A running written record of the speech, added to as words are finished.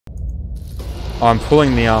Oh, I'm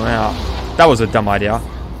pulling the arm out. That was a dumb idea.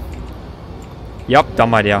 Yup,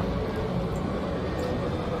 dumb idea.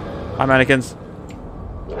 Hi, mannequins.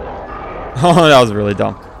 Oh, that was really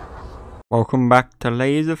dumb. Welcome back to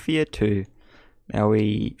Laser Fear 2. Now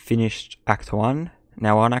we finished Act 1.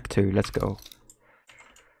 Now on Act 2. Let's go.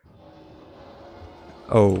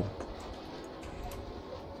 Oh.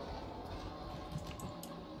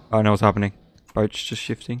 I know what's happening. Boat's just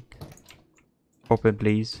shifting. Open,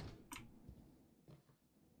 please.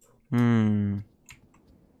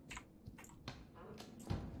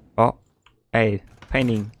 Oh. Hey.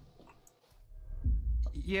 Painting.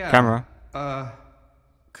 Yeah. Camera.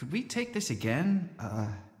 Could we take this again?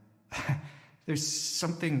 There's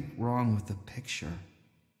something wrong with the picture.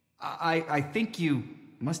 I think you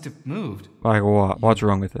must have moved. Like what? What's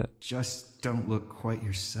wrong with it? Just don't look quite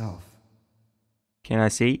yourself. Can I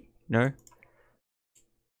see? No?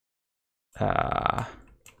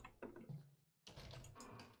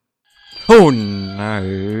 Oh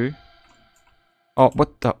no. Oh,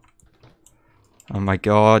 what the? Oh my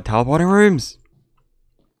god, teleporting rooms!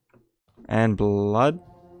 And blood?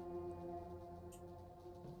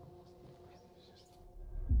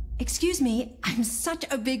 Excuse me, I'm such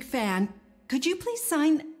a big fan. Could you please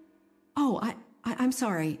sign... Oh, I'm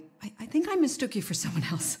sorry. I think I mistook you for someone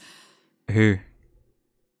else. Who?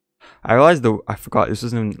 I realized I forgot, this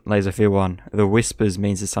was in Laser Fear 1. The whispers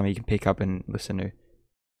means there's something you can pick up and listen to.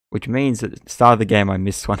 Which means at the start of the game I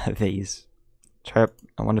missed one of these. I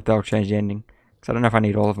wonder if they'll change the ending. Because I don't know if I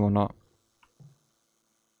need all of them or not.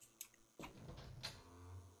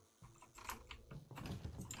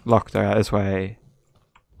 Locked out this way.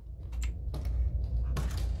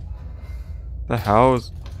 The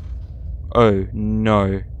hell's... Oh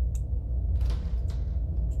no.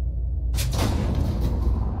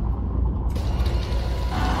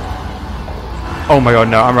 Oh my god,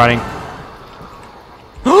 no, I'm running.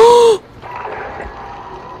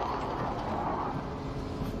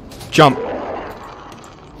 Jump.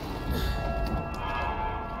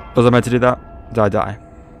 Was I meant to do that? Did I die?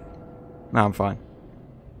 No, I'm fine.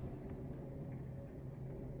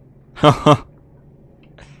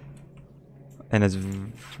 And it's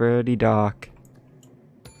pretty dark.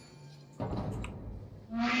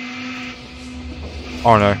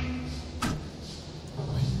 Oh no.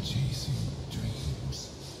 When chasing dreams,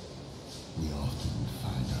 we often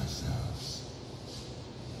find ourselves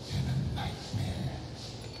in a nightmare.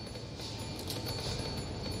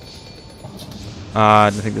 I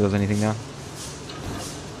don't think there was anything now.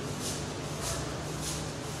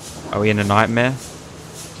 Are we in a nightmare?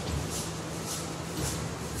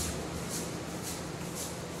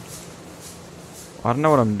 I don't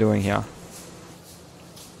know what I'm doing here.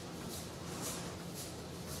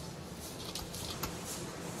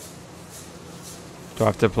 Do I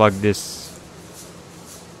have to plug this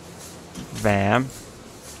VAM?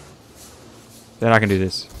 Then I can do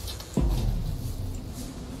this.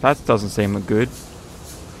 That doesn't seem good.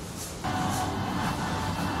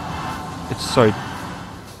 It's so...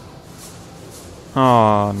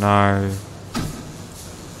 Oh no.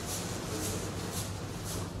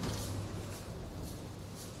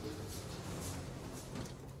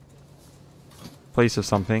 Please have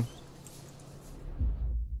something.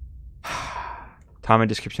 Time and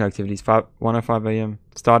description activities. 1:05 AM.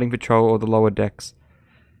 Starting patrol or the lower decks.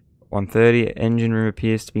 1:30. Engine room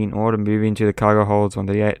appears to be in order. Moving to the cargo holds.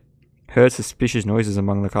 1:38. Heard suspicious noises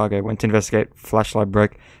among the cargo. Went to investigate. Flashlight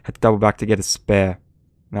broke. Had to double back to get a spare.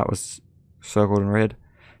 That was circled in red.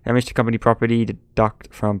 Damage to company property.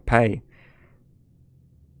 Deduct from pay.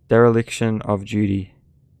 Dereliction of duty.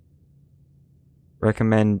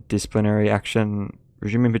 Recommend disciplinary action.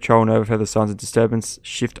 Resuming patrol, no further signs of disturbance.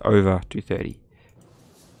 Shift over 2:30.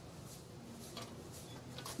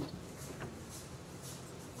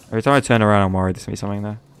 Every time I turn around, I'm worried there's gonna be something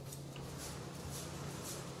there.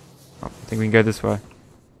 Oh, I think we can go this way.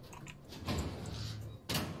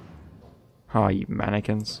 Oh, you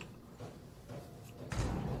mannequins.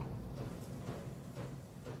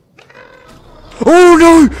 Oh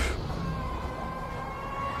no!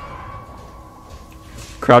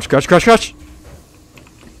 Crouch, crouch, crouch, crouch!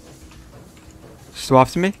 Still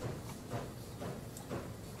after me?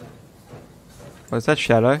 What's that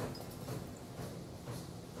shadow?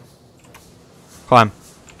 Climb.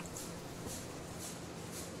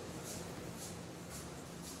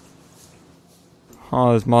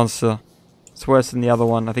 Oh, there's monster. It's worse than the other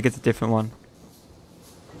one. I think it's a different one.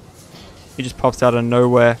 He just pops out of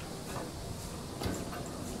nowhere.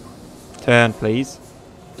 Turn, please.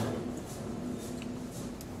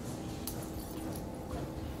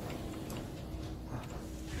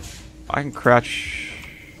 I can crouch.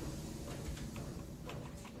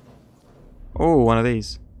 Oh, one of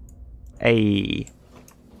these. Hey.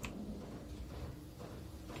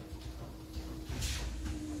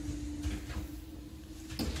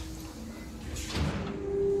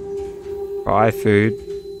 Buy food.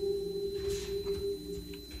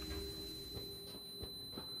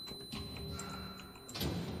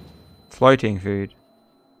 Floating food.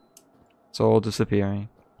 It's all disappearing.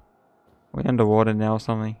 We're underwater now or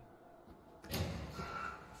something.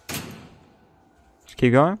 Just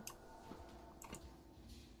keep going.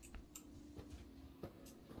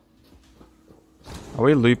 Are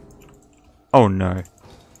we loop? Oh no.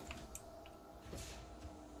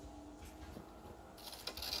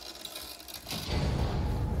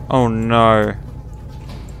 Oh no.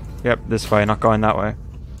 Yep, this way, not going that way.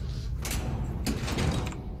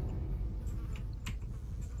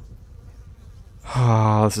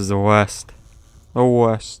 Oh, this is the worst. The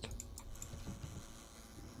worst.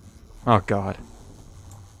 Oh god.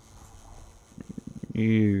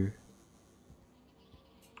 You.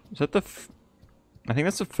 Is that the I think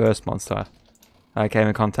that's the first monster I came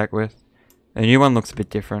in contact with. The new one looks a bit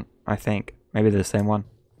different, I think. Maybe they're the same one.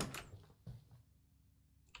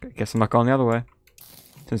 I guess I'm not going the other way.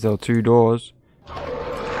 Since there were 2 doors.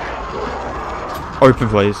 Open,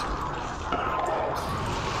 please.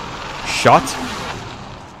 Shut.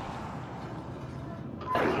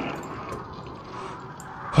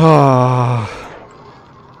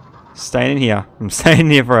 Staying in here. I'm staying in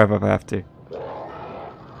here forever if I have to.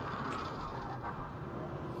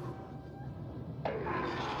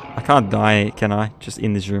 I can't die, can I? Just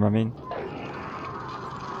in this room, I mean.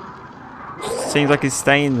 Seems like he's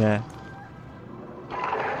staying there.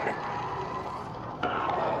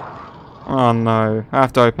 Oh no, I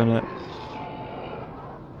have to open it.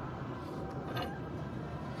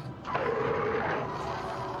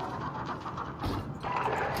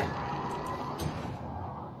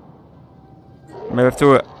 Maybe I have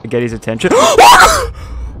to get his attention.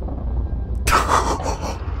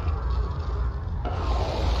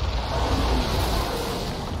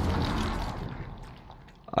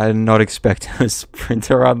 I did not expect a sprint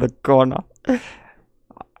around the corner. I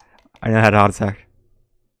know I had a heart attack.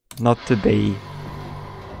 Not to be.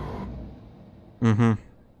 So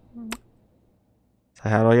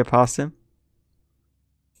how do I get past him?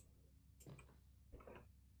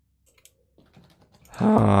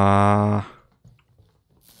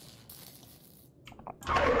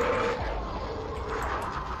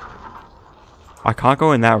 I can't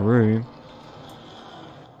go in that room.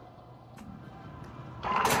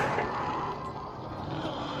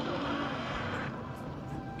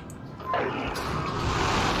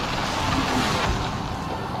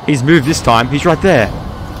 He's moved this time. He's right there.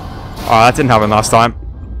 Oh, that didn't happen last time.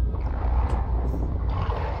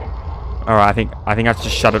 Alright, I think I have to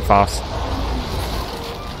just shut it fast.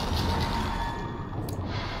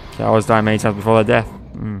 Okay, I was dying many times before their death.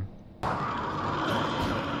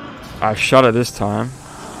 I shut it this time.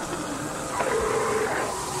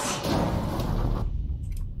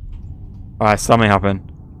 Alright, something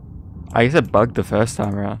happened. I guess it bugged the first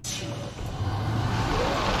time around.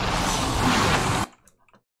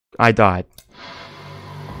 I died.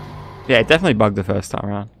 Yeah, it definitely bugged the first time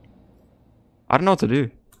around. I don't know what to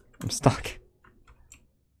do. I'm stuck.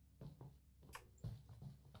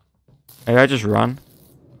 Maybe I just run.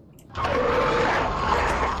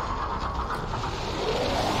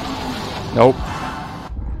 Nope.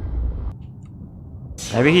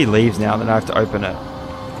 Maybe he leaves now, then I have to open it.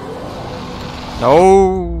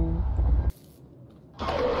 No.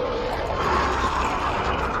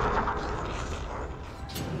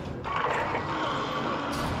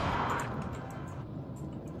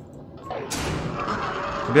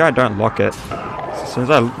 Maybe I don't lock it. As soon as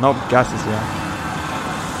I... Nope, gas is here.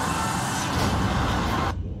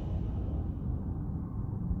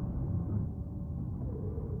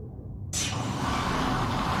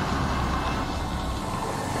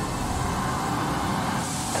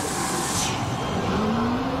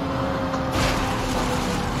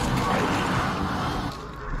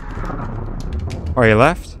 Oh, you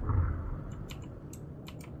left?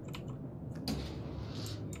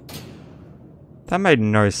 That made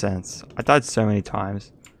no sense. I died so many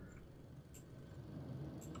times.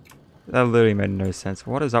 That literally made no sense.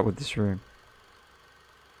 What is up with this room?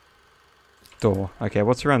 Door. Okay,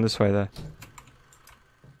 what's around this way though?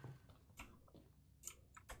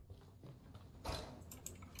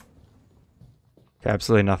 Okay,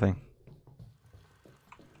 absolutely nothing.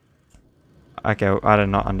 Okay, I did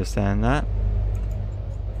not understand that.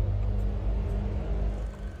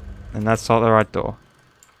 And that's not the right door.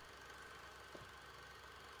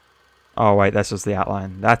 Oh wait, that's just the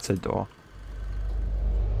outline. That's a door.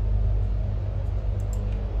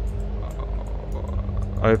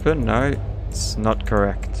 Open? No, it's not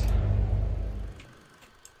correct.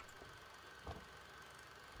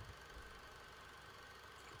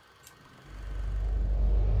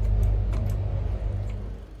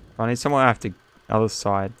 I need somewhere after the other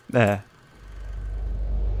side. There.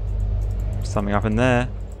 Something up in there.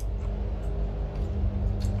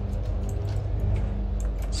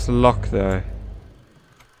 It's locked though.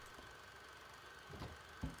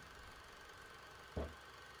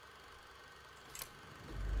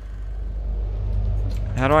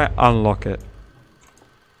 How do I unlock it?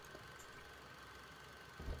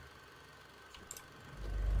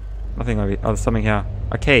 Nothing over here. Oh, there's something here.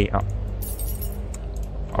 Okay. Oh.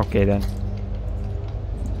 Okay then.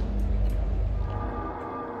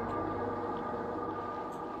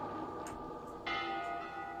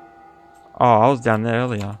 Oh, I was down there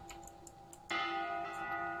earlier.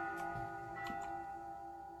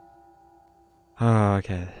 Oh,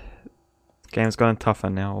 okay. Game's gotten tougher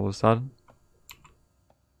now all of a sudden.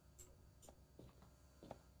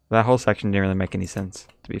 That whole section didn't really make any sense,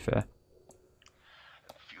 to be fair.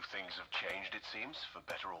 A few things have changed, it seems, for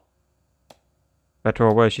better or... Better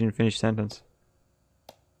or worse, you didn't finish the sentence.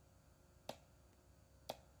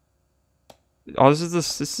 Oh, this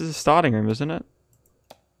is the starting room, isn't it?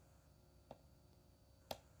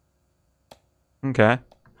 Okay.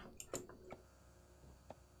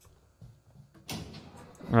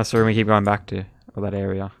 That's the room we keep going back to, or that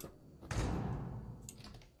area.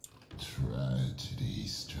 Tragedy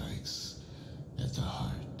strikes at the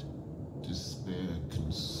heart. Despair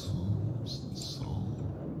consumes the soul.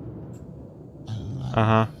 And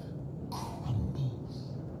life crumbles.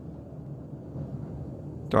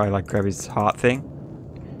 Do I like grab his heart thing?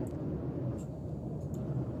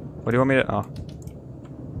 What do you want me to... Oh.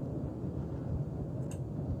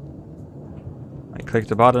 I clicked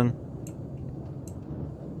the button.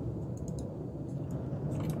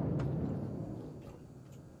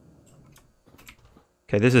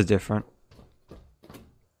 Okay, this is different.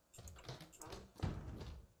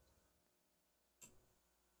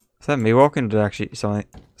 Is that me walking, or did actually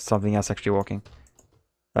something else actually walking?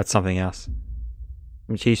 That's something else.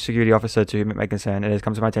 From Chief Security Officer to my concern, it has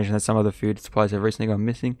come to my attention that some of the food supplies have recently gone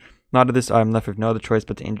missing. Not of this, I am left with no other choice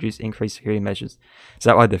but to introduce increased security measures. Is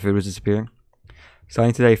that why the food was disappearing?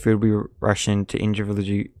 Starting today, food will be rationed to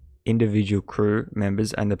individual crew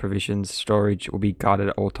members, and the provisions storage will be guarded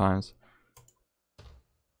at all times.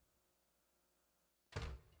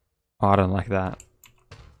 Oh, I don't like that.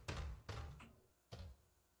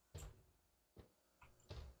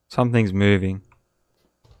 Something's moving.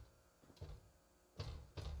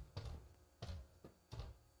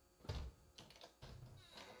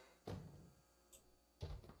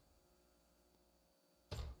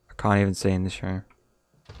 I can't even see in this room.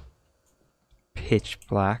 Pitch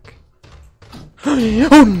black.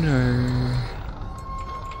 Oh no!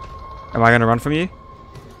 Am I gonna run from you?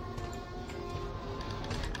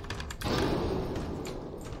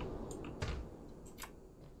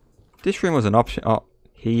 This room was an option. Oh,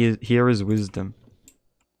 here is wisdom.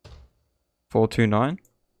 429?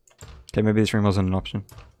 Okay, maybe this room wasn't an option.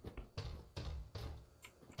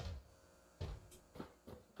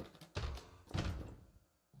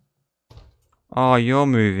 Oh, you're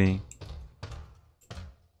moving.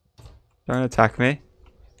 Don't attack me.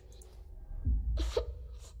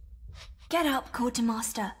 Get up,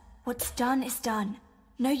 Quartermaster. What's done is done.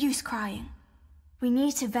 No use crying. We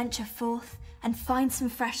need to venture forth and find some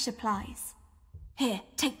fresh supplies. Here,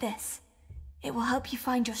 take this. It will help you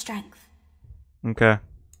find your strength. Okay.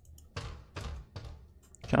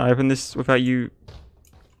 Can I open this without you?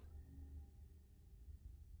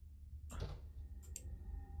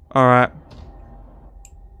 Alright.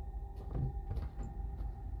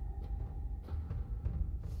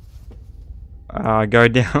 Go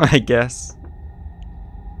down, I guess.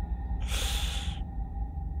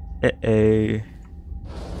 Uh-oh.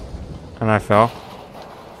 And I fell.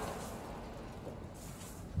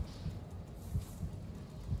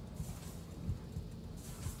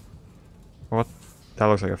 What? That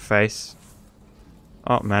looks like a face.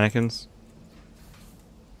 Oh, mannequins.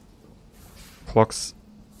 Clocks.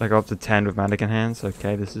 They go up to 10 with mannequin hands.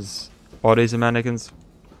 Okay, this is bodies of mannequins.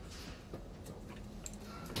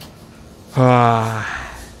 Ah.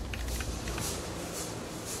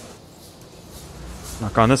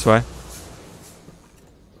 Not going this way.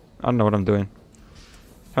 I don't know what I'm doing.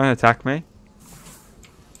 Trying to attack me?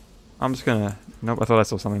 I'm just gonna... Nope, I thought I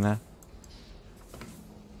saw something there.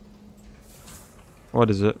 What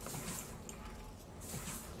is it?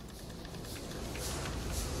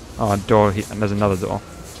 Oh, a door here. And there's another door.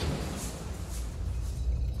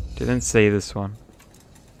 Didn't see this one.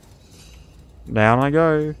 Down I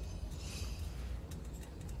go.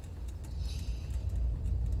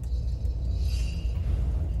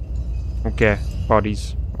 Okay,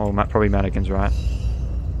 bodies. Oh, probably mannequins, right?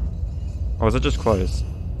 Or is it just clothes?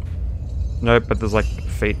 Nope, but there's like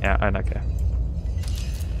feet out. And okay.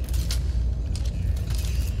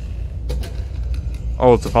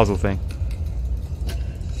 Oh, it's a puzzle thing.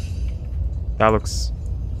 That looks...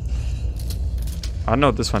 I don't know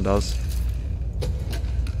what this one does.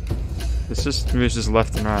 This just moves just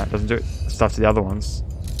left and right. Doesn't do stuff to the other ones.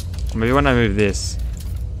 Or maybe when I move this.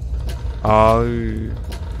 Oh.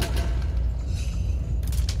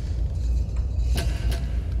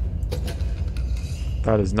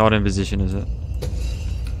 That is not in position, is it?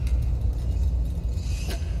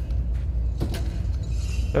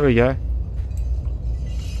 There we go.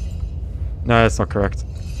 No, that's not correct.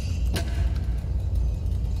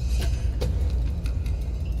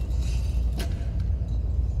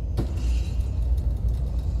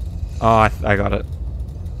 Oh, I got it.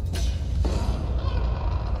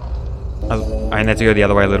 I need to go the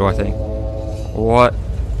other way a little, I think. What?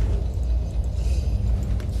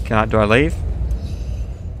 Do I leave?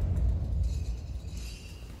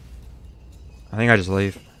 I think I just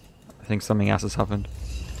leave. I think something else has happened.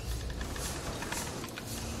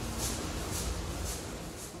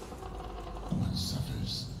 One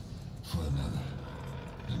suffers for another.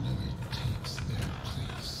 Another takes their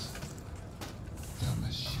place. The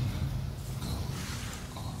machine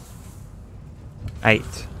goes on.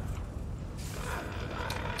 8.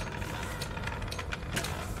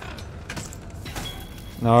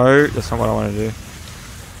 No, that's not what I want to do.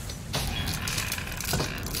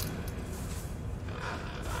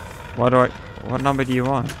 What number do you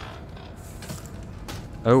want?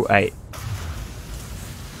 Oh, 8.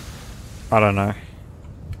 I don't know.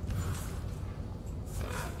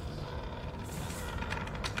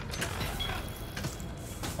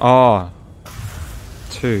 Oh.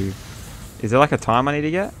 2. Is there like a time I need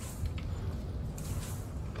to get?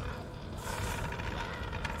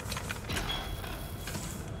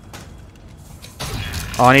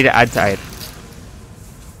 Oh, I need to add to 8.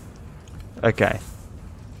 Okay.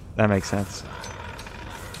 That makes sense.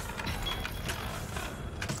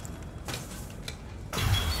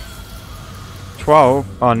 $12?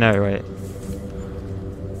 Oh no, wait.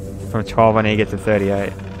 From 12 I need to get to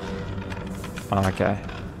 38. Oh, okay.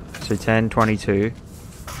 So 10, 22.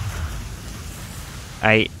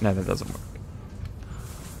 8. No, that doesn't work.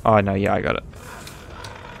 Oh no, yeah, I got it.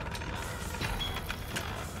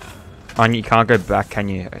 Oh, and you can't go back, can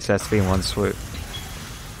you? It has to be in one swoop.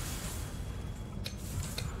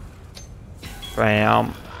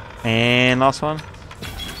 Bam. And last one.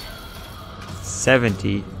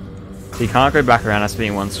 70. So you can't go back around, it has to be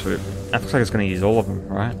in one swoop. That looks like it's going to use all of them,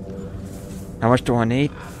 right? How much do I need?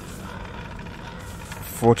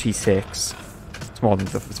 46. It's more than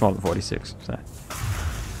 46. So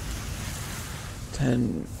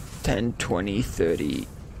 10, 20, 30,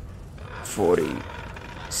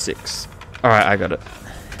 46. Alright, I got it.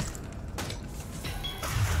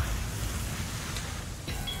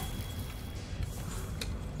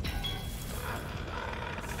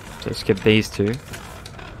 So skip these two.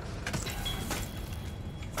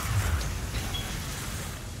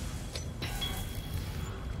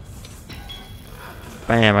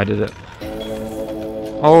 Bam, I did it.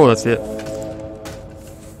 Oh, that's it.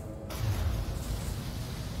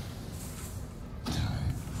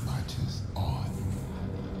 Time marches on.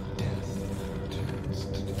 Death turns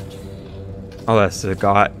to decay. Oh, that's the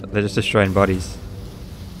guy. They're just destroying bodies.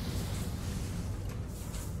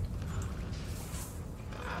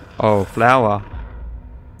 Oh, flower.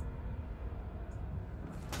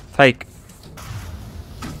 Fake.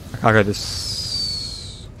 I can't go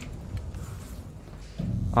this.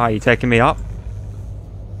 Ah, you taking me up?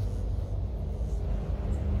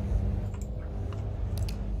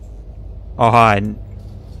 Oh, hi.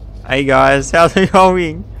 Hey guys, how's it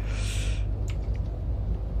going?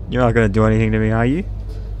 You're not gonna do anything to me, are you?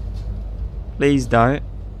 Please don't.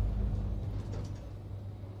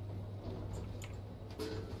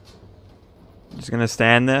 Just gonna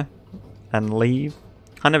stand there and leave.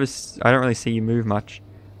 I don't really see you move much.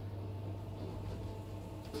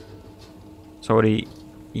 So what do you...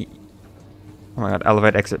 Oh my god,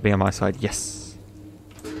 elevate, exit, be on my side. Yes.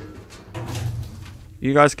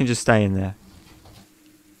 You guys can just stay in there.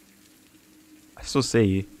 I still see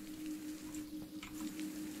you.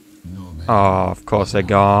 No man Oh, of course they're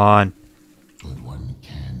gone. but one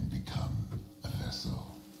can become a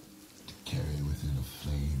vessel to carry within a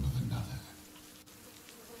flame of another.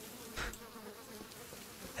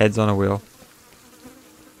 Heads on a wheel.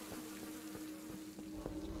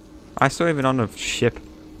 I still even on a ship.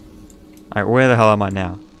 Like, where the hell am I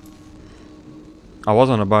now? I was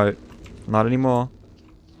on a boat. Not anymore.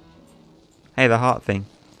 Hey, the heart thing.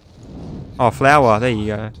 Oh, flower. There you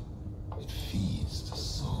go. It feeds the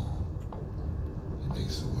soul. It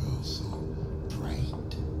makes the world so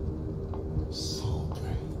bright. So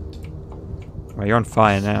bright. Well, you're on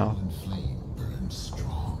fire now. Fallen flame burns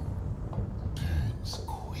strong. Burns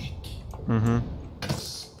quick. Mm-hmm. A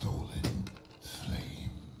stolen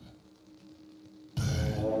flame.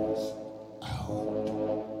 Burns out.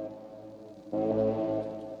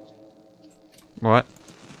 What?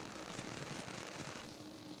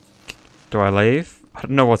 Do I leave? I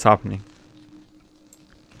don't know what's happening.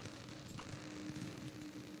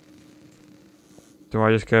 Do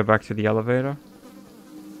I just go back to the elevator?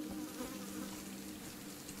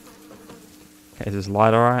 Okay, is this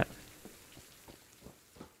light alright?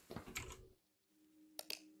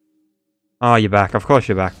 Oh, you're back. Of course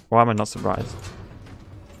you're back. Why am I not surprised?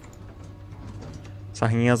 So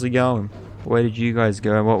how's it going? Where did you guys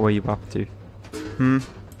go? What were you up to?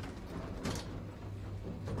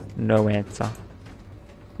 No answer. Are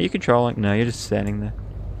you controlling? No, you're just standing there.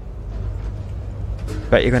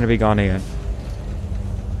 Bet you're gonna be gone again.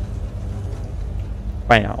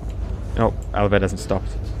 Bam. Nope, elevator hasn't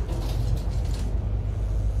stopped.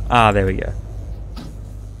 Ah, there we go.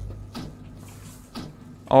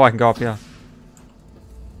 Oh, I can go up here.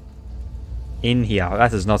 In here.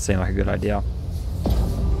 That does not seem like a good idea.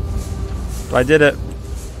 But I did it.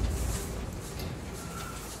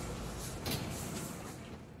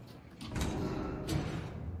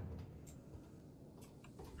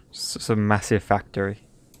 It's a massive factory.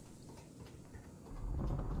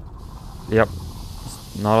 Yep.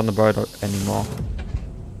 It's not on the boat anymore.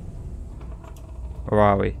 Where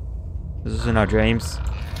are we? Is this in our dreams?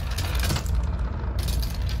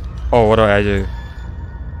 Oh, what do I do?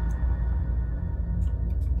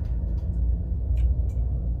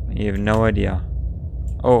 You have no idea.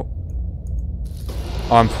 Oh.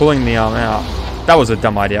 Oh, I'm pulling the arm out. That was a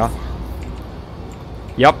dumb idea.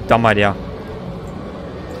 Yep, dumb idea.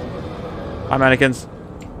 Hi, mannequins.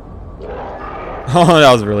 Oh,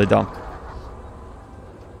 that was really dumb.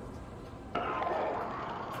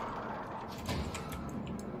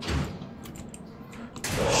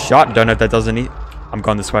 Shot. Don't know if that does any. I'm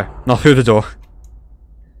going this way. Not through the door.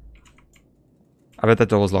 I bet that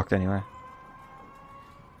door was locked anyway.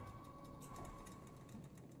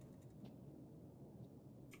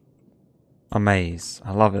 A maze.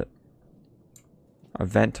 I love it. A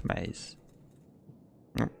vent maze.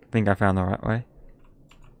 I think I found the right way.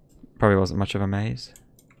 Probably wasn't much of a maze.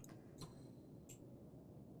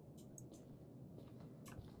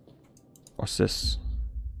 What's this?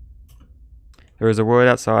 There is a world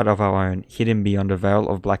outside of our own, hidden beyond a veil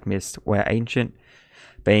of black mist, where ancient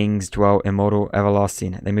beings dwell, immortal,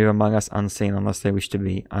 everlasting. They move among us unseen unless they wish to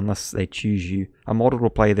be, unless they choose you. A mortal will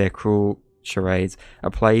play their cruel charades,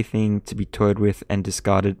 a plaything to be toyed with and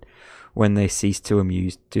discarded when they cease to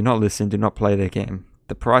amuse. Do not listen, do not play their game.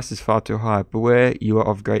 The price is far too high. Beware, you are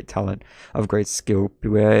of great talent, of great skill.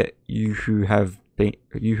 Beware, you who have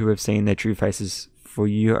seen their true faces, for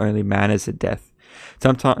you only man is a death.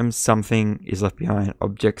 Sometimes something is left behind,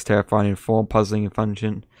 objects terrifying in form, puzzling in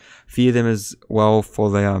function. Fear them as well,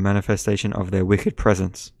 for they are a manifestation of their wicked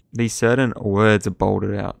presence. These certain words are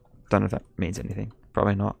bolded out. Don't know if that means anything.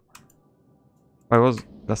 Probably not.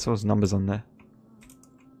 That's those numbers on there.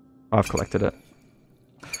 I've collected it.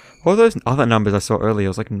 What were those other numbers I saw earlier? It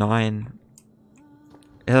was like 9.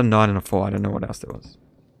 It had a 9 and a 4. I don't know what else there was.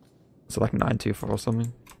 So like 924 or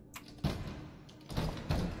something.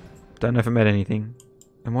 Don't know if it meant anything.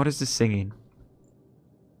 And what is this singing?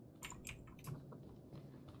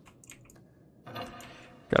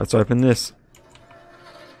 Okay, let's open this.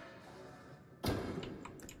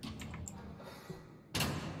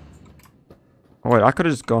 Oh wait, I could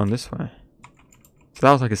have just gone this way. So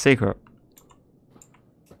that was like a secret.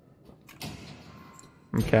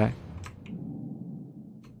 Okay.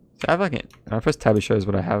 So I have like it. When I press tab, it shows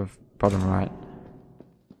what I have bottom right.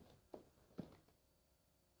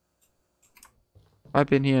 I've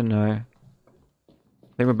been here? No. I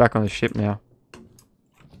think we're back on the ship now.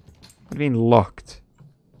 I've been locked.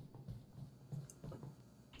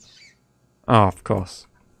 Oh, of course.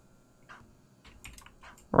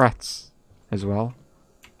 Rats as well.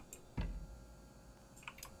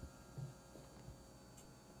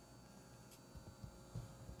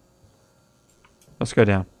 Let's go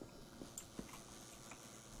down.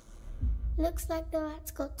 Looks like the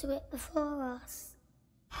rats got to it before us.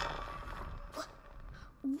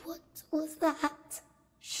 What was that?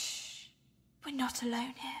 Shh. We're not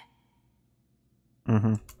alone here.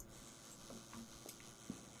 Mm-hmm.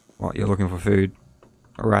 What, you're looking for food?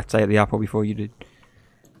 A rats ate the apple before you did.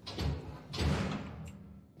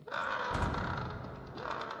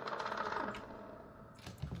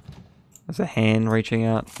 There's a hand reaching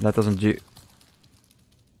out. That doesn't do...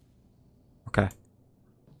 Okay.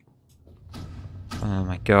 Oh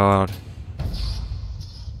my god.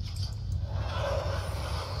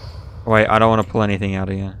 Wait, I don't want to pull anything out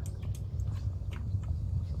again.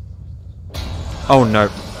 Oh no.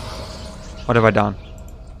 What have I done?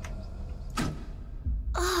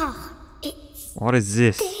 Ah, it What is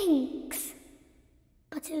this? stinks.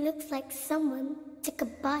 But it looks like someone took a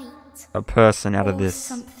bite. A person out of Or this.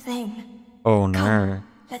 something. Oh no.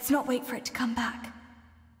 Let's not wait for it to come back.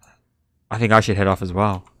 I think I should head off as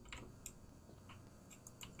well.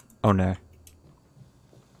 Oh no.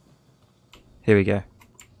 Here we go.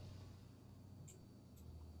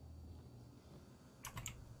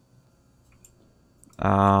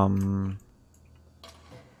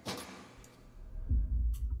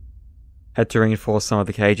 Had to reinforce some of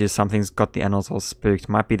the cages. Something's got the animals all spooked.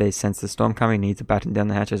 Might be they sense the storm coming. Need to batten down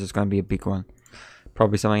the hatches. It's going to be a big one.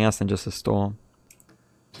 Probably something else than just a storm.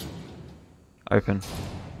 Open.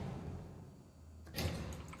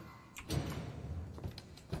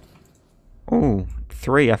 Oh,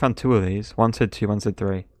 3. I found 2 of these. One said 2, one said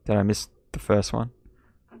 3. Did I miss the first one?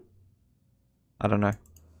 I don't know.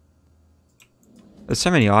 There's so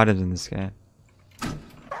many items in this game.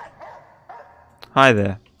 Hi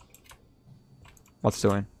there. What's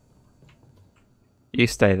doing? You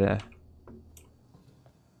stay there.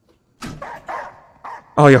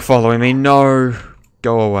 Oh, you're following me? No!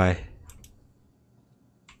 Go away.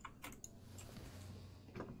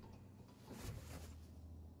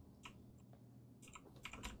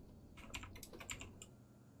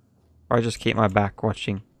 Or I just keep my back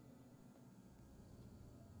watching.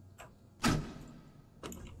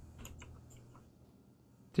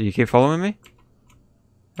 Do you keep following me?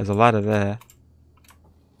 There's a ladder there.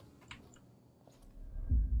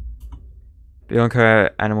 Bianco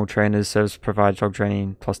Animal Trainers Service provides dog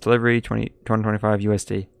training plus delivery, 225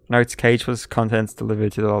 USD. Notes, cageless contents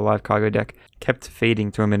delivered to the live cargo deck. Kept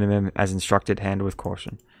feeding to a minimum as instructed, handle with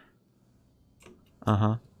caution.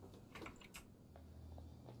 Uh-huh.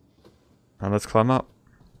 Now let's climb up.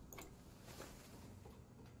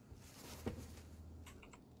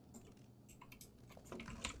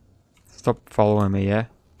 Stop following me, yeah?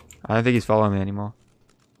 I don't think he's following me anymore.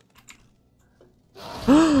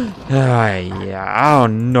 Yeah. Oh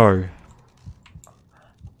no.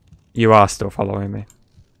 You are still following me.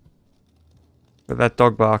 But that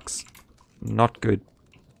dog barks not good.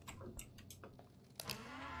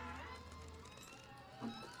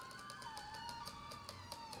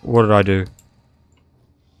 What did I do?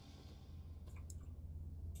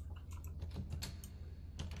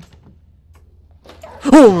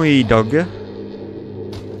 Oh, me dog.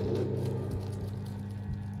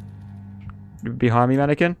 Behind me,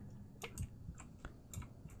 mannequin?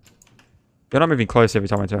 You're not moving close every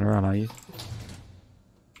time I turn around, are you?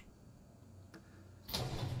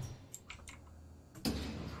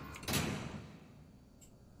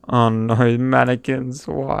 Oh no, mannequins,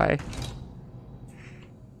 why?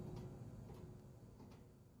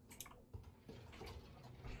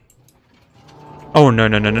 Oh no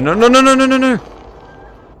no no no no no no no no no no!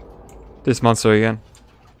 This monster again.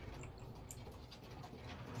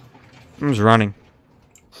 I'm just running.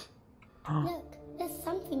 Look, there's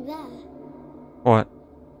something there. What?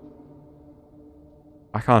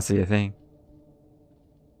 I can't see a thing.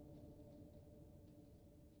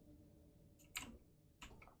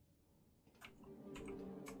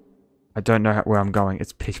 I don't know where I'm going.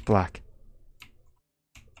 It's pitch black.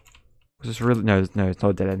 Was this really? No, no, it's not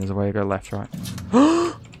a dead end. There's a way to go left, right?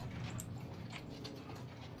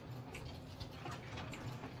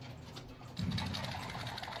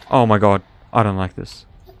 Oh my god. I don't like this.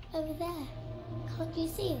 Look over there. Can't you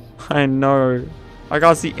see it? I know. I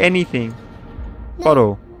can't see anything. No,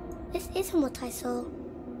 Bottle. this isn't what I saw.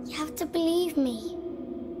 You have to believe me.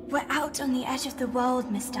 We're out on the edge of the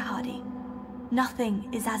world, Mr. Hardy. Nothing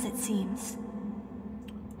is as it seems.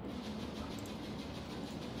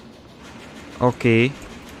 Okay.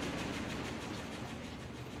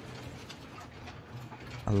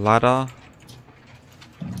 A ladder.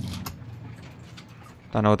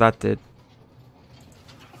 Don't know what that did.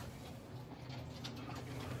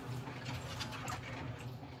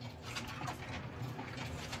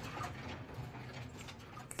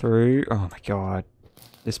 Through. Oh my god.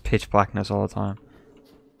 This pitch blackness all the time.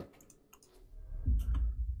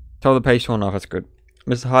 Tell the patient off, that's good.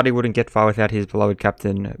 Mr. Hardy wouldn't get far without his beloved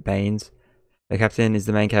Captain Baines. The captain is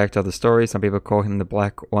the main character of the story. Some people call him the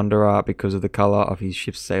Black Wanderer because of the color of his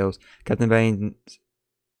ship's sails. Captain Bain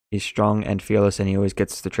is strong and fearless, and he always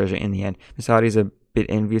gets the treasure in the end. Miss Hardy is a bit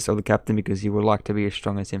envious of the captain because he would like to be as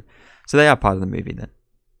strong as him. So they are part of the movie then.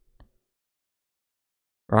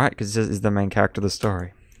 Right? Because it says is the main character of the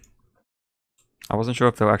story. I wasn't sure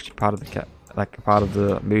if they were actually part of the part of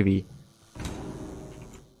the movie.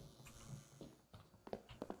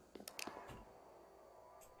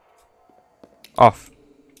 Off.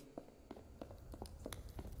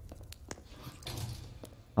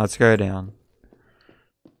 Let's go down.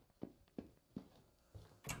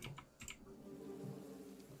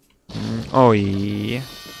 Oh yeah.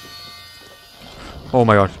 Oh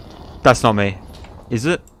my god. That's not me. Is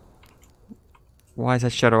it? Why is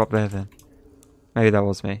that shadow up there then? Maybe that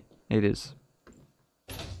was me. It is.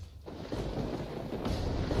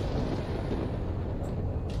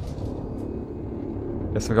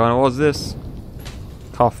 Guess I'm going towards this.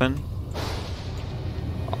 Coffin.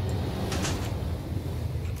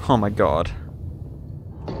 Oh my god.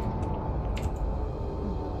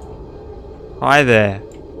 Hi there.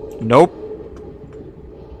 Nope.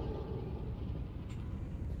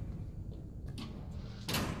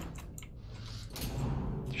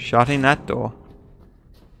 Shutting that door.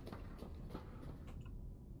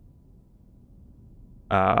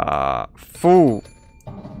 Full.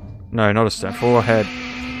 No, not a stone. Full ahead.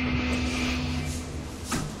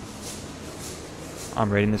 I'm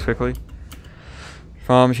reading this quickly.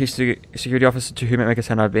 From Chief Security Officer to whom it may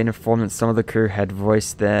concern, I've been informed that some of the crew had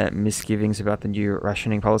voiced their misgivings about the new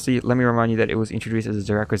rationing policy. Let me remind you that it was introduced as a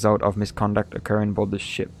direct result of misconduct occurring aboard the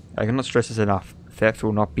ship. I cannot stress this enough. Theft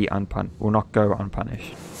will not go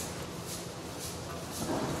unpunished.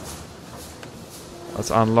 Let's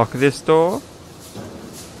unlock this door.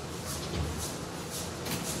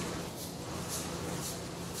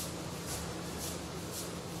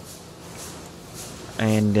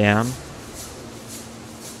 And down.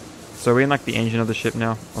 So we're in like the engine of the ship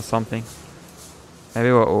now, or something. Maybe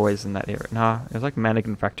we're always in that area. Nah, it was like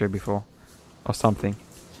mannequin factory before, or something.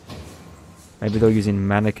 Maybe they're using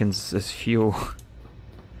mannequins as fuel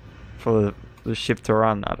for the ship to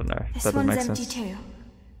run. I don't know. This That doesn't one's make empty sense. too.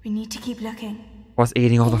 We need to keep looking. What's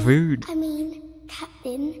eating all the food? I mean,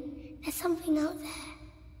 Captain, there's something out there.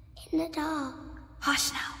 In the dark.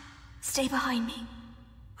 Hush now. Stay behind me.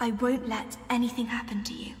 I won't let anything happen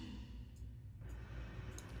to you.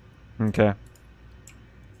 Okay.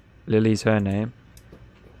 Lily's her name,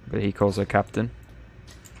 but he calls her Captain.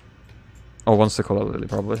 Or wants to call her Lily,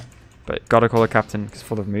 probably. But gotta call her Captain because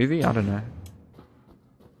for the movie? I don't know.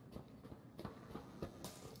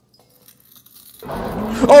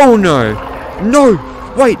 Oh no! No!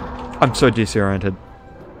 Wait! I'm so disoriented.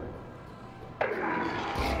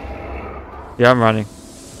 Yeah, I'm running.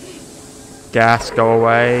 Gas, go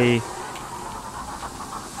away.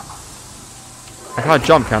 I can't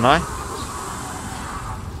jump, can I?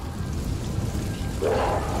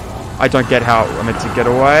 I don't get how I'm meant to get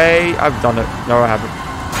away. I've done it. No, I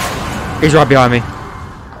haven't. He's right behind me.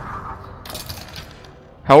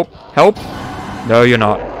 Help! Help! No, you're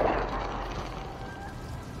not.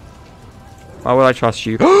 Why would I trust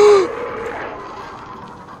you?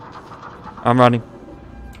 I'm running.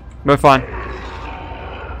 We're fine.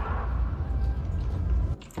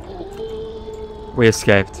 We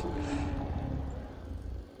escaped.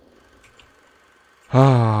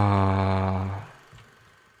 Ah.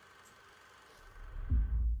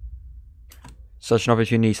 Such an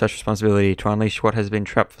opportunity, such responsibility to unleash what has been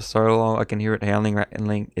trapped for so long. I can hear it howling,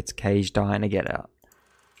 rattling its cage, dying to get out.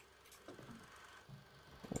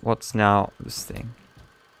 What's now this thing?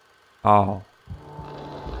 Oh.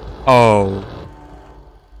 Oh.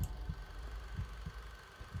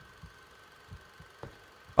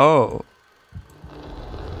 Oh.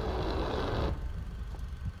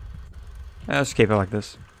 Let's keep it like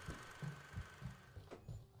this.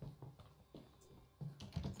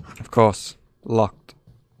 Of course. Locked.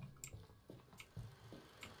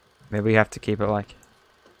 Maybe we have to keep it like...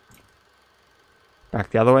 back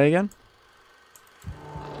the other way again?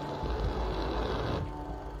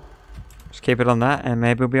 Just keep it on that and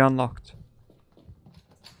maybe it'll be unlocked.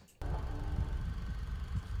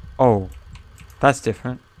 Oh. That's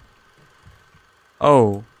different.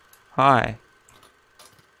 Oh. Hi.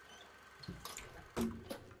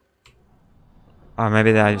 Oh,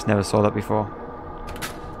 maybe I just never saw that before.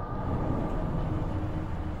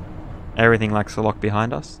 Everything likes to lock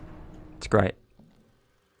behind us. It's great.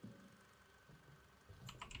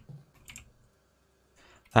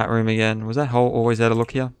 That room again. Was that hole always there to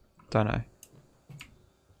look here? Don't know.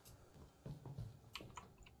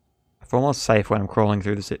 I feel more safe when I'm crawling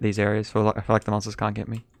through these areas. I feel like the monsters can't get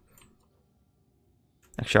me.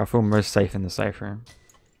 Actually, I feel most safe in the safe room.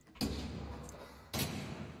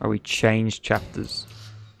 Oh, we changed chapters.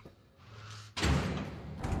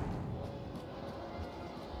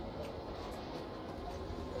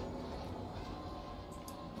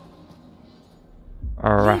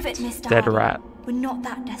 Leave Alright, it, Mr. dead Hardy. rat. We're not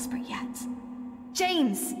that desperate yet.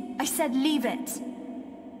 James, I said leave it.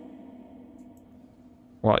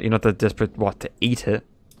 What, you're not that desperate, what, to eat it?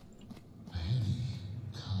 A heavy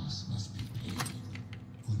cost must be paid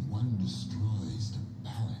when one destroys the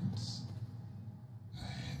balance. A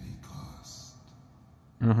heavy cost.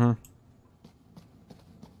 Mm-hmm.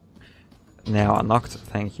 Now unlocked,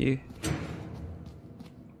 thank you.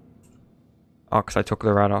 Oh, because I took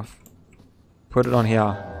the rat off. Put it on here.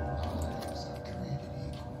 Lives are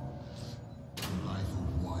created equal. The life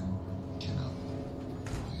of one cannot.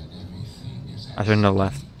 And everything is I shouldn't have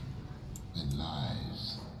left. and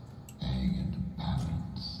lives hang in the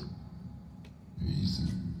balance.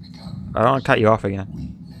 Reason becomes I don't want to cut you off again.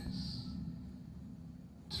 weakness.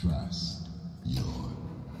 Trust your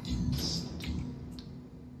instinct.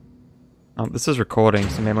 This is recording,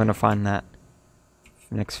 so maybe I'm going to find that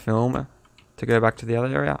next film to go back to the other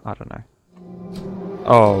area. I don't know.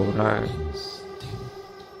 Oh no. Instinct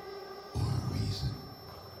or reason.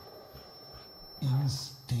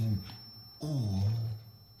 Instinct or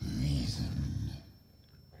reason.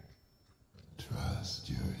 Trust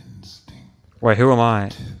your instinct. Wait, who am I?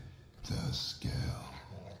 Tip the scale.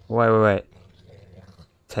 Wait.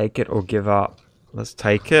 Take it or give up? Let's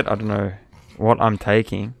take it. I don't know what I'm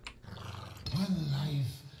taking. One life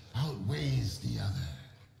outweighs the other.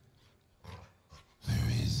 There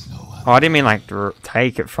is no Oh, I didn't mean like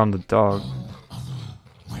take it from the dog.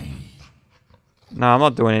 other way. No, I'm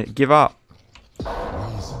not doing it. Give up. Reason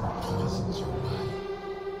poisons your mind,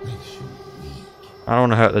 makes you weak. I don't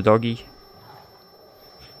want to hurt the doggy.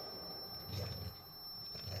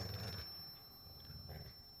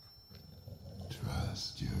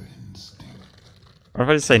 Trust your instinct. What if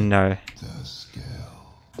I just say no? The scale.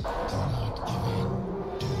 Do not give in.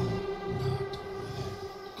 Do not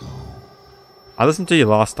let go. I listened to you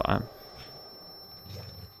last time.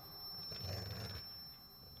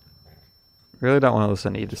 Really don't want to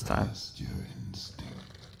listen to you this time. Trust your instinct.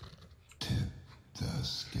 Tip the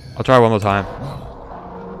scale. I'll try one more time.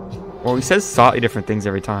 Well, he says slightly different things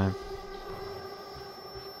every time.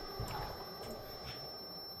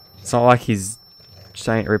 It's not like he's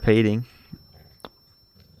saying repeating.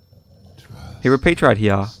 Trust He repeats right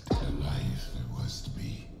here. the life that was to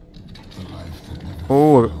be. The life that never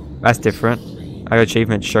Oh, that's different. I got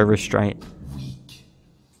achievement, show restraint. weak.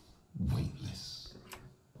 Weightless.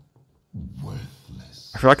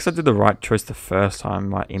 Worthless. I feel like 'cause I did the right choice the first time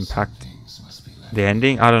might impact Things must be left. the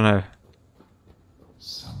ending. I don't know.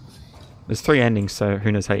 Something. There's 3 endings, so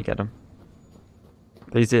who knows how you get them.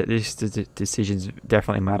 These decisions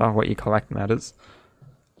definitely matter. What you collect matters.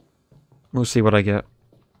 We'll see what I get.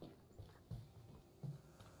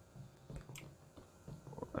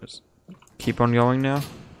 Just keep on going now.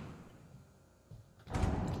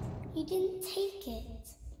 You didn't take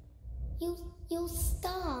it. You'll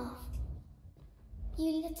starve.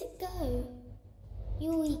 You let it go.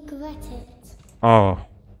 You'll regret it. Oh.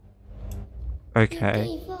 You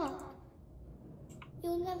Okay. gave up.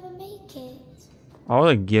 You'll never make it. I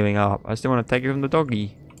wasn't giving up. I still want to take it from the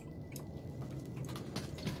doggy.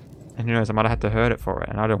 And who knows, I might have had to hurt it for it,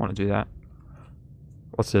 and I don't want to do that.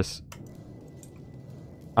 What's this?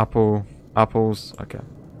 Apples. Okay.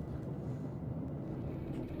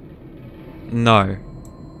 No.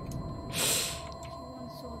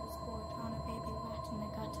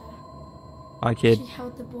 Hi, kid. She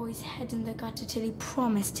held the boy's head in the gutter till he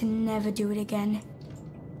promised to never do it again.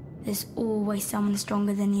 There's always someone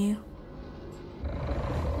stronger than you.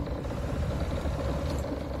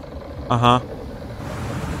 Uh-huh.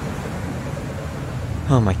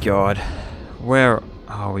 Oh my god. Where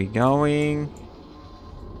are we going?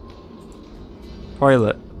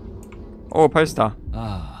 Toilet. Oh, a poster.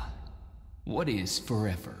 Ah, what is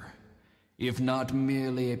forever, if not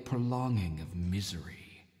merely a prolonging of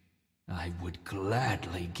misery? I would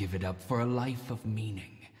gladly give it up for a life of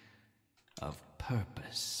meaning, of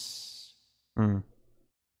purpose.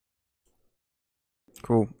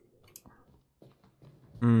 Cool.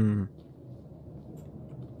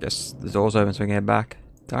 Guess the door's open so we can get back.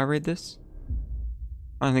 Did I read this?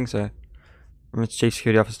 I don't think so. From its chief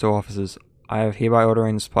security officer to officers, I have hereby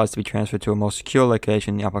ordering the supplies to be transferred to a more secure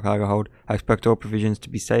location in the upper cargo hold. I expect all provisions to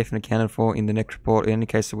be safe and accounted for in the next report. In any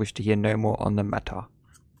case, I wish to hear no more on the matter.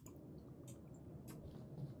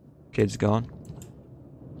 Kid's gone.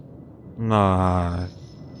 No.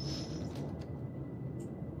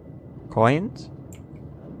 Coins?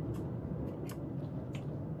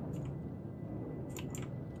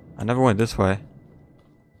 I never went this way.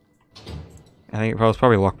 I think it was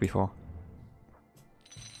probably locked before.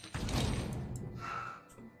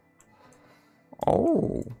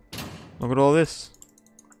 Oh, look at all this.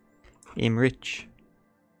 I'm rich.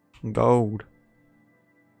 Gold.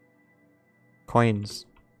 Coins.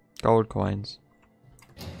 Gold coins.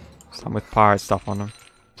 Some with pirate stuff on them.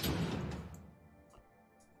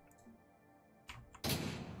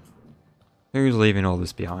 Who's leaving all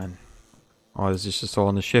this behind? Oh, there's just all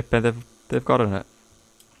on the ship and they've gotten it.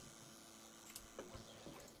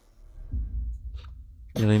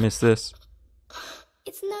 Really miss this.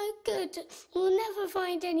 It's no good. We'll never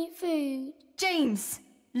find any food. James,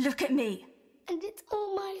 look at me. And it's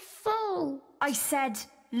all my fault. I said,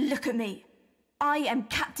 look at me. I am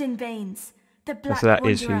Captain Baines, the Black So that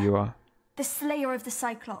Wanderer, is who you are. the Slayer of the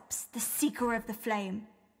Cyclops, the Seeker of the Flame.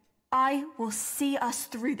 I will see us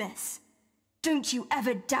through this. Don't you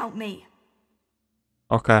ever doubt me.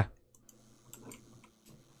 Okay.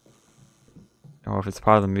 Or if it's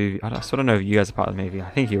part of the movie. I still don't know if you guys are part of the movie. I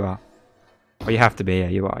think you are. Well, you have to be. Yeah,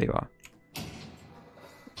 you are.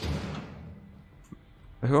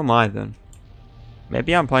 But who am I then?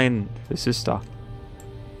 Maybe I'm playing the sister.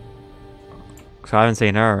 Because I haven't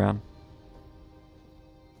seen her around.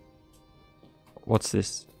 What's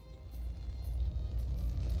this?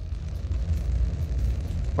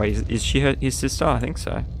 Wait, is she his sister? I think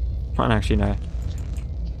so. I don't actually know.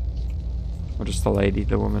 Or just the lady,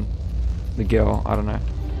 the woman. The girl, I don't know.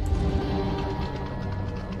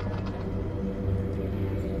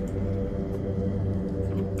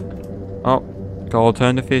 Oh, gold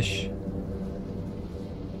turned to fish.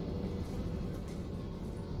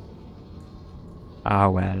 Ah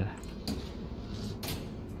well.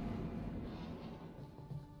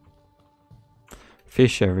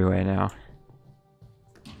 Fish everywhere now.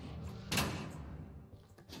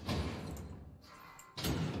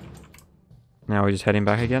 Now we're just heading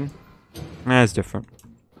back again. Nah, it's different.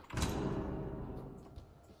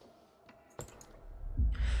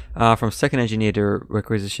 From second engineer to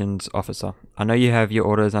requisitions officer. I know you have your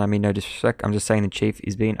orders and I mean no disrespect. I'm just saying the chief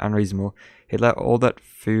is being unreasonable. He let all that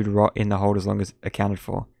food rot in the hold as long as accounted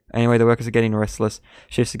for. Anyway, the workers are getting restless,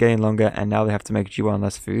 shifts are getting longer, and now they have to make do on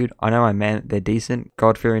less food. I know my men, they're decent,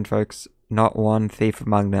 God-fearing folks, not one thief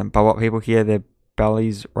among them, but what people hear their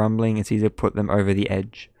bellies rumbling, it's easy to put them over the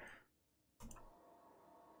edge.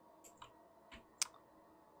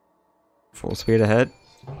 Full speed ahead.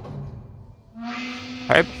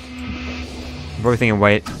 Hope. I'm probably thinking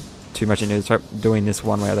wait too much into this. Hope doing this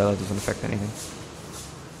one way or the other doesn't affect anything.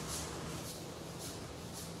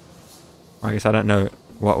 I guess I don't know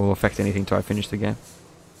what will affect anything till I finish the game.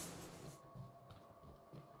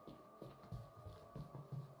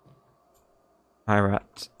 Hi,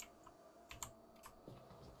 rats.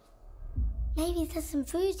 Maybe there's some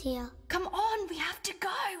food here. Come on, we have to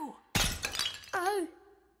go. Oh,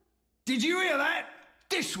 Did you hear that?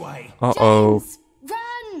 This way. Uh-oh. James,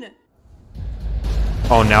 run!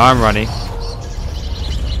 Oh, now I'm running.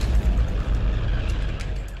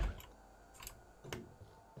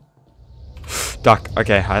 Duck.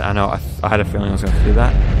 Okay, I know. I had a feeling I was going to do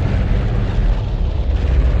that.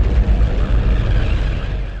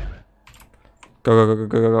 Go, go, go, go,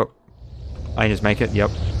 go, go, go. I can just make it. Yep.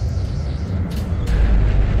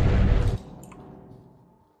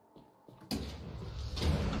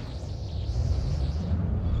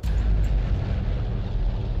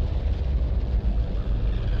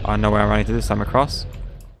 I know where I'm running to this time across.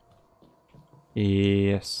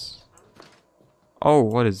 Yes. Oh,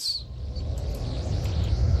 what is...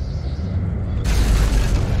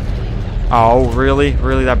 Oh, really?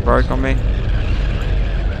 Really, that broke on me?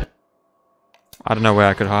 I don't know where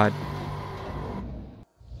I could hide.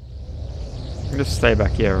 I can just stay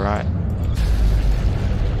back here, right?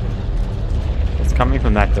 It's coming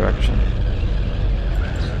from that direction.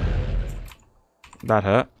 That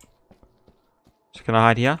hurt. So can I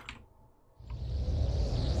hide here?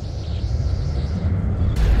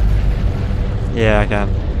 Yeah, I can.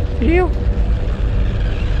 Phew.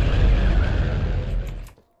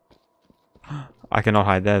 I cannot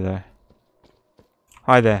hide there though.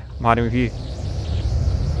 Hi there, I'm hiding with you.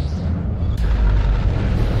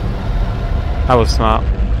 That was smart.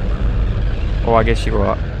 Oh, I guess you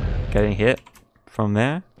were getting hit from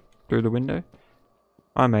there through the window.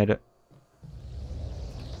 I made it.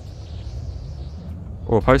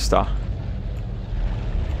 Oh, a poster.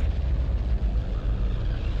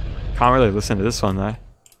 Can't really listen to this one though.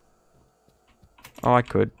 Oh, I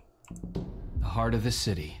could. The heart of the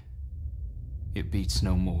city. It beats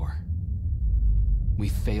no more. We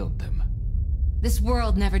failed them. This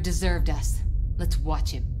world never deserved us. Let's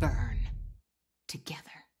watch it burn. Together.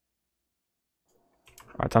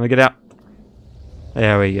 Alright, time to get out.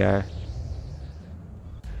 There we go.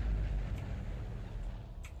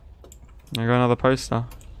 I got another poster.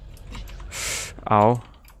 Oh.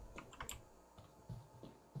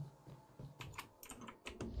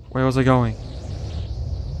 Where was I going?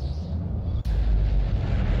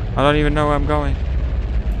 I don't even know where I'm going.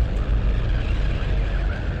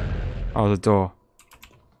 Oh, the door.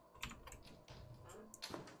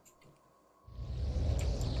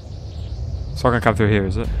 So I can come through here,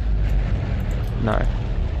 is it? No.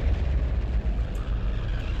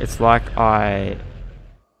 It's like I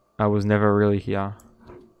was never really here.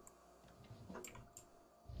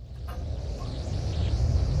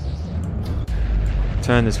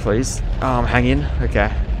 Turn this, please. Hang in.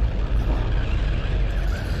 Okay.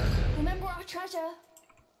 Remember our treasure?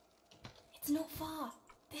 It's not far.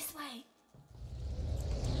 This way.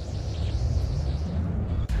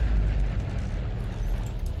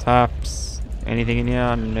 Taps. Anything in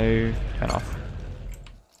here? No. Turn off.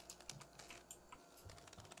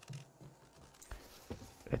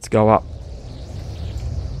 Let's go up.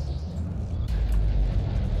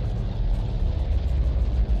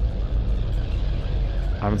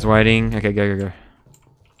 Ivan's waiting. Okay, go, go, go.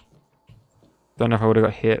 Don't know if I would have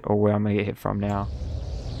got hit or where I'm gonna get hit from now.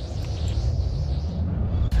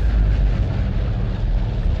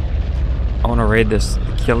 I want to read this.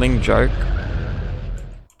 The Killing Joke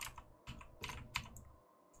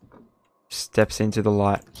steps into the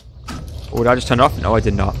light. Oh, did I just turn it off? No, I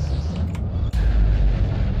did not.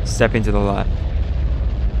 Step into the light.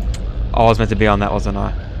 Oh, I was meant to be on that, wasn't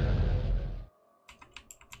I?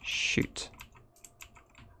 Shoot.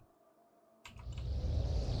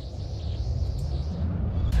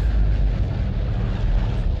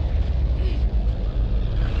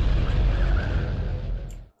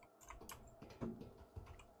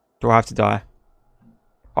 Do I have to die?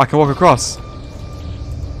 I can walk across.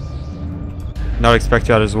 Not expect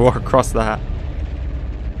you to just walk across that.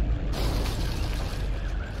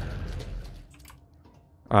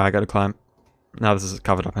 Alright, I gotta climb. Now this is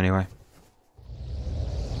covered up anyway.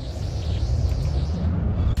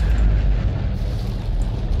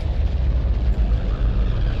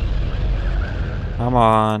 Come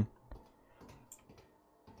on.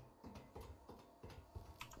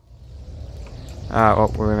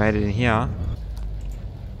 Well, we made it in here.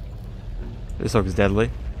 This looks deadly.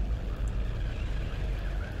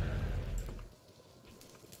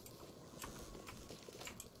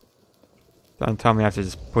 Don't tell me I have to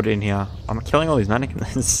just put it in here. I'm killing all these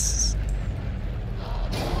mannequins.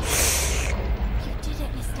 You did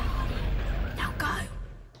it, Mr. Hardy. Now go.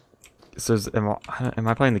 So am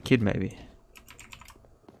I playing the kid maybe?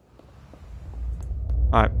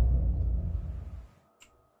 Alright.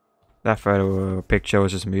 That photo or picture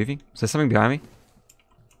was just moving. Is there something behind me?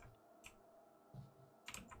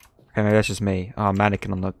 Okay, maybe that's just me. Oh,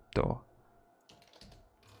 mannequin on the door.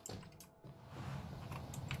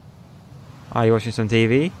 Are you watching some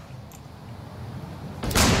TV?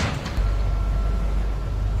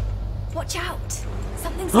 Watch out!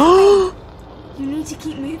 Something's coming. You need to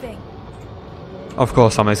keep moving. Of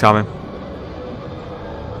course something's coming.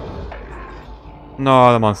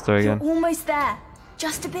 No, the monster again. You're almost there.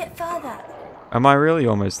 Just a bit further. Am I really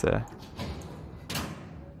almost there?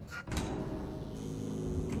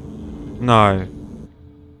 No.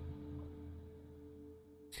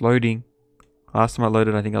 It's loading. Last time I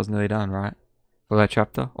loaded, I think I was nearly done, right? For that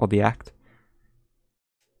chapter, or the act.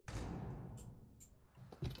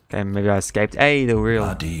 Okay, maybe I escaped. Hey, the real.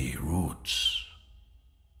 Bloody roots.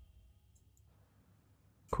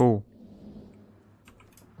 Cool.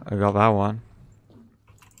 I got that one.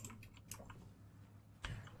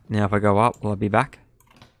 Now if I go up, will I be back?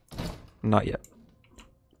 Not yet.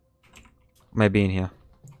 Maybe in here.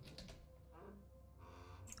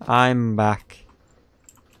 I'm back.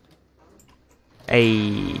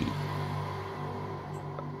 Hey.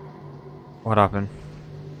 What happened?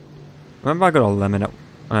 Remember I got a lemon at...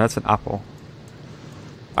 Oh, no, that's an apple.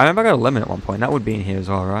 I remember I got a lemon at one point. That would be in here as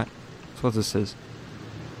well, right? That's what this is.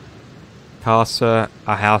 Castle,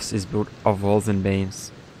 a house is built of walls and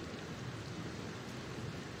beams.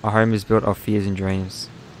 A home is built of fears and dreams.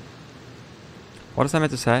 What is that meant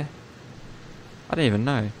to say? I don't even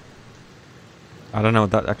know. I don't know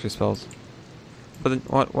what that actually spells. But then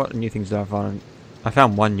what new things do I find? I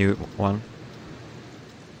found one new one.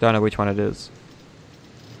 Don't know which one it is.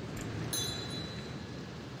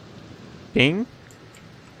 Bing?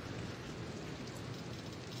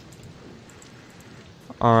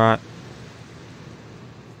 Alright.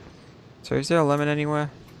 So is there a lemon anywhere?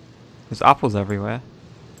 There's apples everywhere.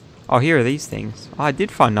 Oh, here are these things. Oh, I did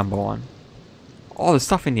find number 1. Oh, there's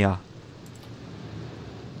stuff in here.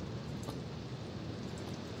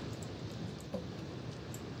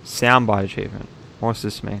 Soundbite achievement. What's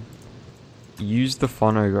this mean? Use the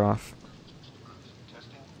phonograph.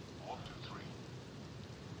 Testing 1, 2, 3.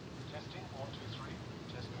 Testing 1, 2, 3.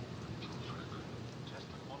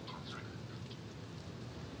 Testing 1, 2, 3.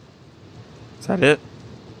 Is that it?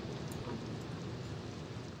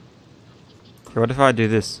 Okay, what if I do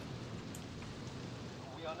this?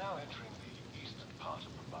 We are now entering the eastern part of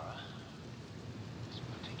the borough. This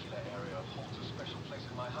particular area holds a special place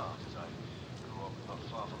in my heart as I grew up not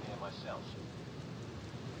far from here myself.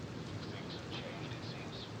 Things have changed, it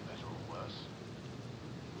seems, for better or worse.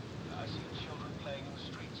 I see children playing in the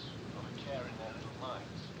streets, not a care in their little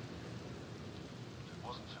minds. If it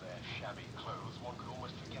wasn't for their shabby clothes, one could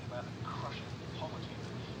almost forget about the crushing poverty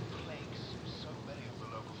that plagues so many of the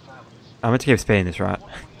local families. I'm meant to keep spinning this, right?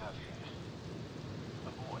 What do we have here?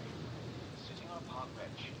 A boy, sitting on a park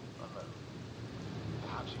bench, alone.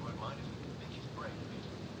 Perhaps you won't mind if we can pick his brain a bit.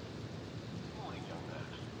 Good morning, young man.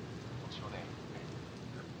 What's your name?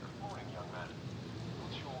 Good morning, young man.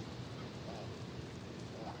 What's your...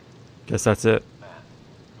 Morning, Guess that's it. man.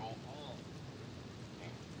 Your...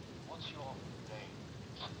 What's your name?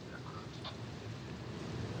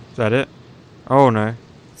 Is that it? Oh no.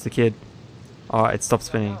 It's the kid. Oh, it stopped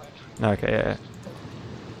spinning. Okay, yeah.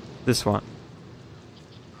 This one.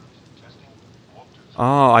 Testing 1, 2, 3.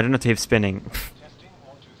 Oh, I don't have to keep spinning. Testing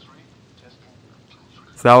 1, 2, 3. Testing 2,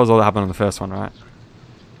 3. So that was all that happened on the first one, right?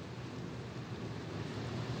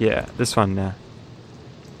 Yeah, this one now.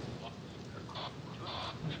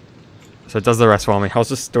 So it does the rest for me. I was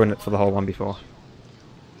just doing it for the whole one before.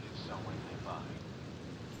 Live somewhere nearby.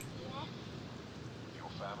 Your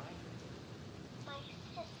family? My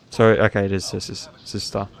sister. So, okay, it is his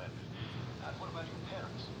sister. And what about your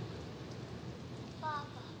parents?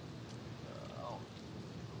 Father. Oh.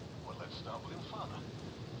 Well, let's start with your father.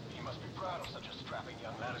 He must be proud of such a strapping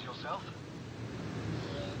young man as yourself.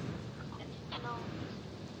 No.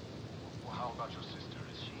 Well, how about your sister?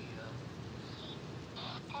 Is she,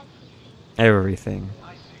 Everything. Everything.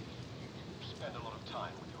 I see. You spend a lot of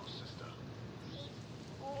time with your sister. She's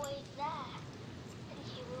always there. And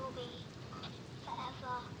she will be.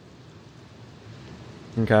 Forever.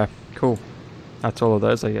 Okay, cool. That's all of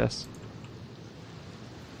those, I guess.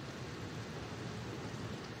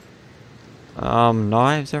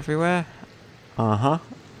 Knives everywhere? Uh-huh.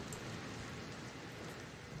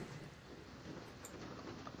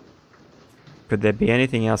 Could there be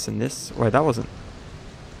anything else in this? Wait, that wasn't...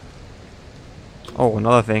 Oh,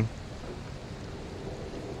 another thing.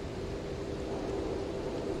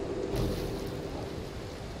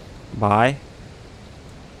 Bye.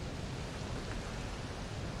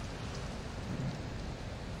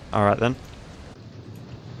 Alright then.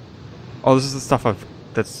 Oh, this is the stuff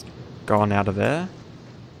that's gone out of there.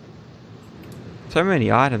 So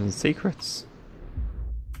many items and secrets.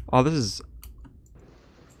 Oh, this is...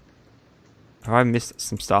 Have I missed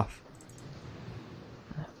some stuff?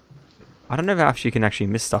 I don't know if you can actually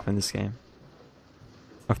miss stuff in this game.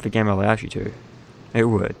 If the game allows you to. It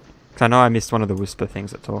would. Because I know I missed one of the whisper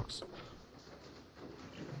things that talks.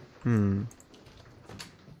 More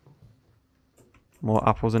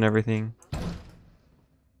apples and everything.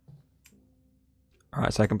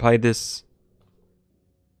 Alright, so I can play this.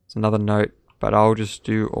 It's another note, but I'll just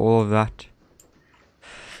do all of that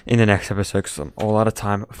in the next episode because I'm all out of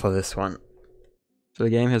time for this one. So the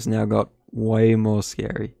game has now got way more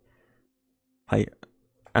scary.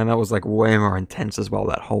 And that was like way more intense as well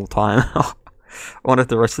that whole time. I wonder if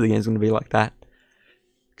the rest of the game is going to be like that.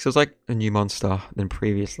 Because it was like a new monster than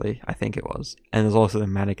previously, I think it was. And there's also the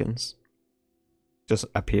mannequins just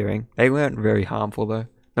appearing. They weren't very harmful though.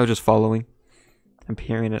 They were just following,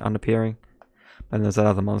 appearing and unappearing. And there's that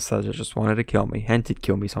other monster that just wanted to kill me. And did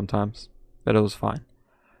kill me sometimes. But it was fine.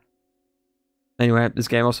 Anyway, this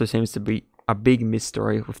game also seems to be a big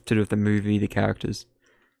mystery to do with the movie, the characters.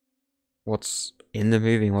 What's in the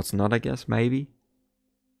movie and what's not, I guess, maybe?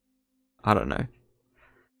 I don't know. I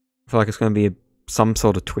feel like it's going to be some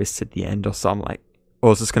sort of twist at the end or something like...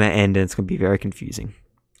 Or it's just going to end and it's going to be very confusing.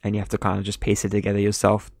 And you have to kind of just piece it together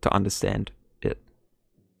yourself to understand it.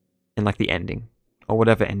 And like the ending. Or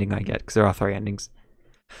whatever ending I get, because there are 3 endings.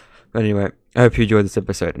 But anyway, I hope you enjoyed this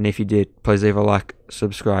episode. And if you did, please leave a like,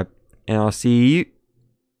 subscribe. And I'll see you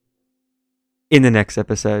in the next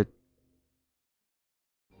episode.